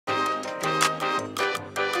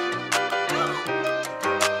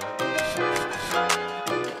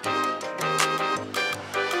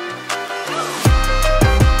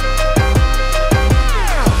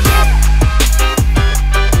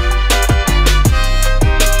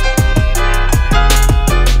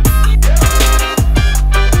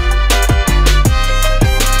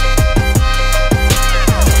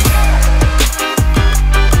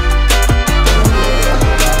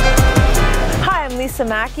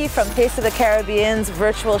Jackie from PAISA the Caribbean's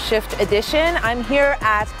Virtual Shift Edition. I'm here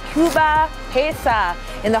at CUBA PAISA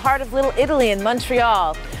in the heart of Little Italy in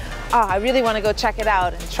Montreal. Oh, I really want to go check it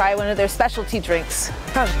out and try one of their specialty drinks.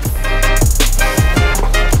 Come.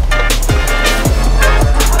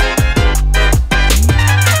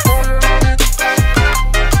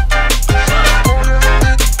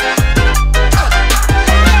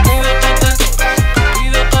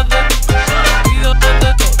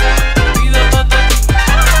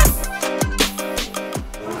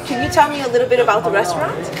 Tell me a little bit about the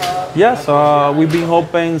restaurant. Yes, we've been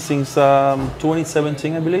open since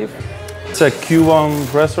 2017, I believe. It's a Cuban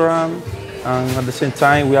restaurant, and at the same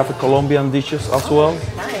time we have Colombian dishes as well.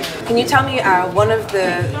 Nice. Can you tell me one of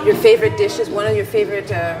your favorite dishes, one of your favorite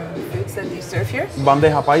foods that you serve here?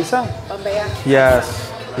 Bandeja paisa. Bandeja. Yes,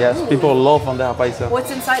 yes. People love bandeja paisa.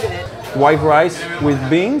 What's inside of it? White rice with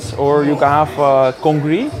beans, or you can have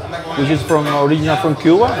congri, which is original from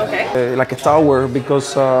Cuba. Okay. Like a tower,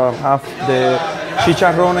 because have the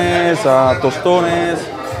chicharrones, tostones,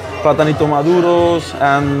 platanito maduros,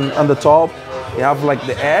 and on the top you have like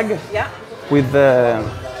the egg, yeah, with the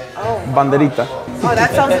banderita. Oh,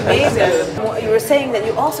 that sounds amazing. You were saying that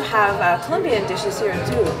you also have Colombian dishes here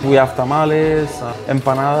too. We have tamales,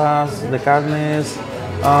 empanadas, de carnes.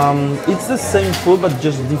 It's the same food, but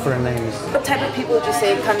just different names. What type of people would you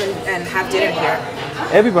say come and have dinner here?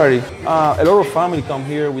 Everybody. A lot of family come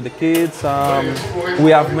here with the kids.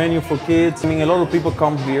 We have menu for kids. I mean, a lot of people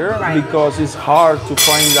come here because it's hard to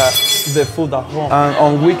find the food at home. And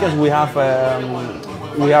on weekends we have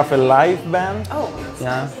a live band. Oh.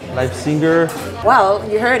 Yeah, live singer. Well,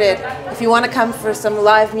 you heard it. If you want to come for some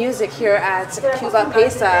live music here at CUBA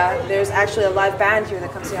PAISA, there's actually a live band here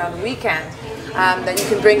that comes here on the weekend. That you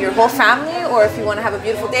can bring your whole family, or if you want to have a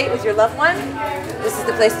beautiful date with your loved one, this is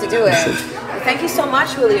the place to do it. Well, thank you so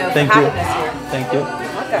much, Julio, for having us here. Thank you.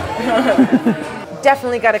 Welcome.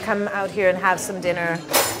 Definitely got to come out here and have some dinner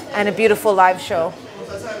and a beautiful live show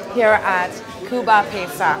here at CUBA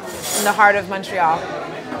PAISA in the heart of Montreal.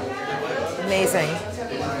 Amazing.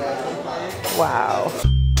 Wow.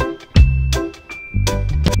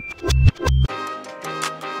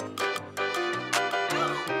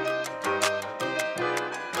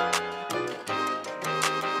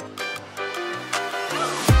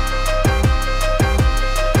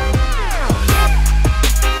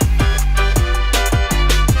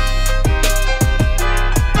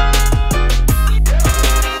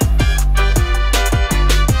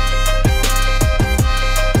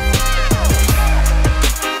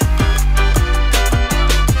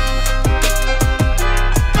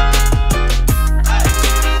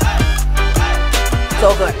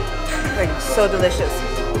 So good, like so delicious.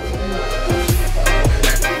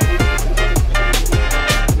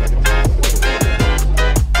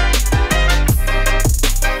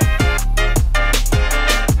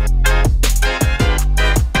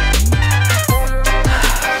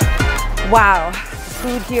 Wow,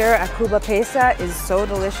 food here at CUBA PAISA is so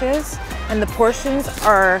delicious, and the portions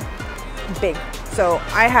are big. So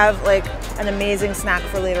I have like an amazing snack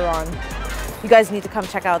for later on. You guys need to come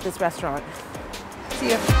check out this restaurant. See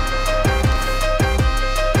you.